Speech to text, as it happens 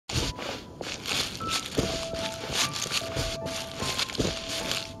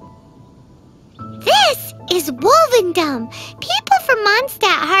is Wolvendom. People from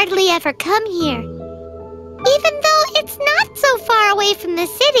Mondstadt hardly ever come here. Even though it's not so far away from the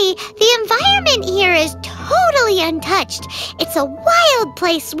city, the environment here is totally untouched. It's a wild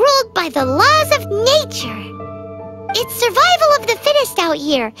place ruled by the laws of nature. It's survival of the fittest out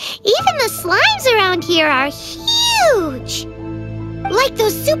here. Even the slimes around here are huge. Like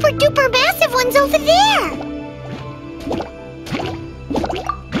those super-duper massive ones over there.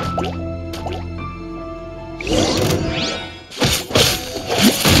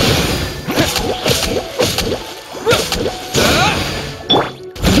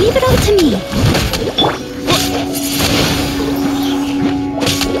 Leave it all to me.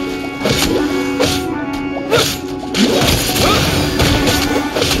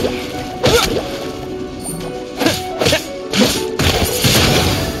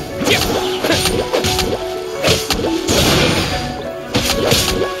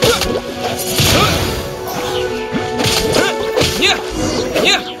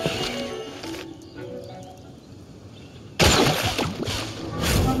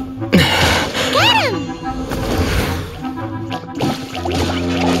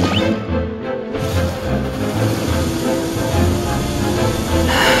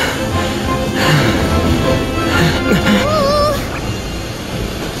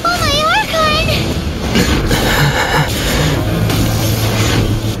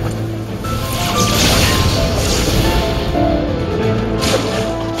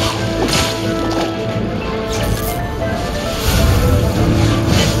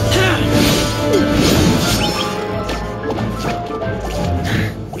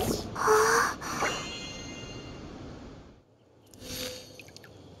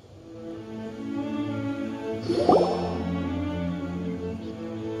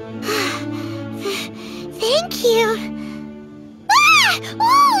 Thank you. Ah!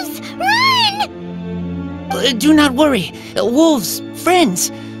 Wolves! Run! Do not worry. Wolves,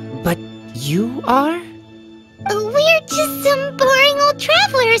 friends. But you are? We're just some boring old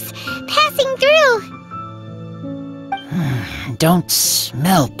travelers passing through. Don't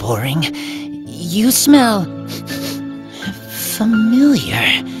smell boring. You smell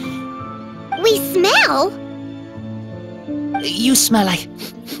familiar. We smell? You smell like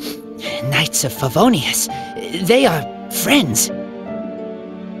Knights of Favonius. They are friends.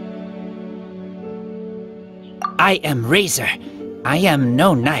 I am Razor. I am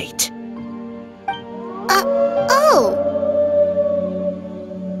no knight. Oh.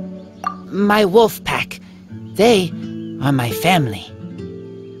 My wolf pack. They are my family.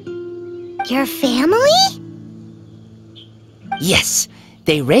 Your family? Yes,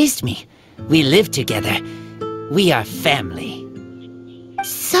 they raised me. We live together. We are family.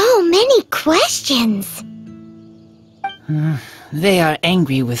 So many questions. They are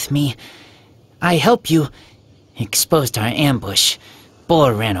angry with me. I help you. Exposed our ambush.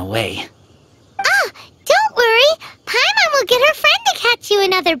 Boar ran away. Ah, don't worry. Paimon will get her friend to catch you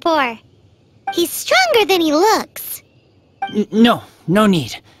another boar. He's stronger than he looks. No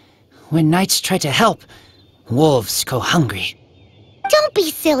need. When knights try to help, wolves go hungry. Don't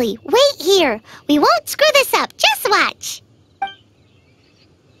be silly. Wait here. We won't screw this up. Just watch.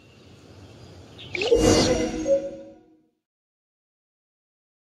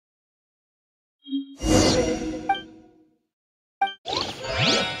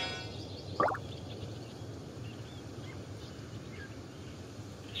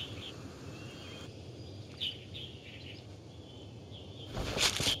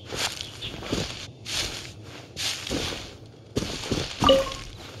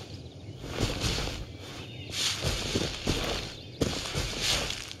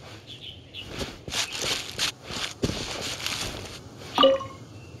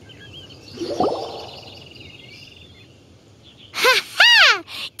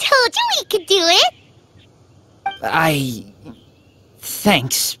 Could do it.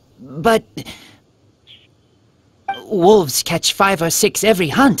 Thanks, but wolves catch 5 or 6 every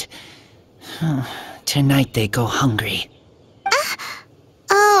hunt. Tonight they go hungry.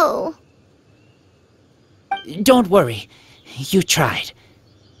 Oh. Don't worry. You tried.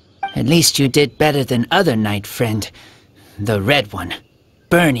 At least you did better than other knight friend. The red one.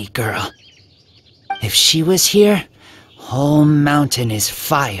 Bernie girl. If she was here, whole mountain is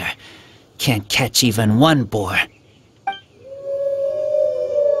fire. Can't catch even one boar.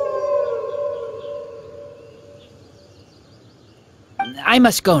 I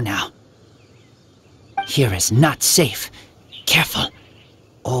must go now. Here is not safe. Careful.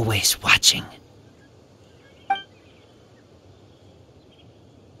 Always watching.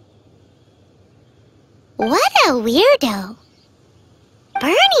 What a weirdo.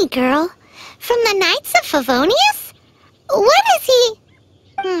 Bernie girl. From the Knights of Favonius? What is he?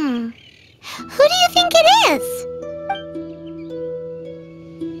 Who do you think it is?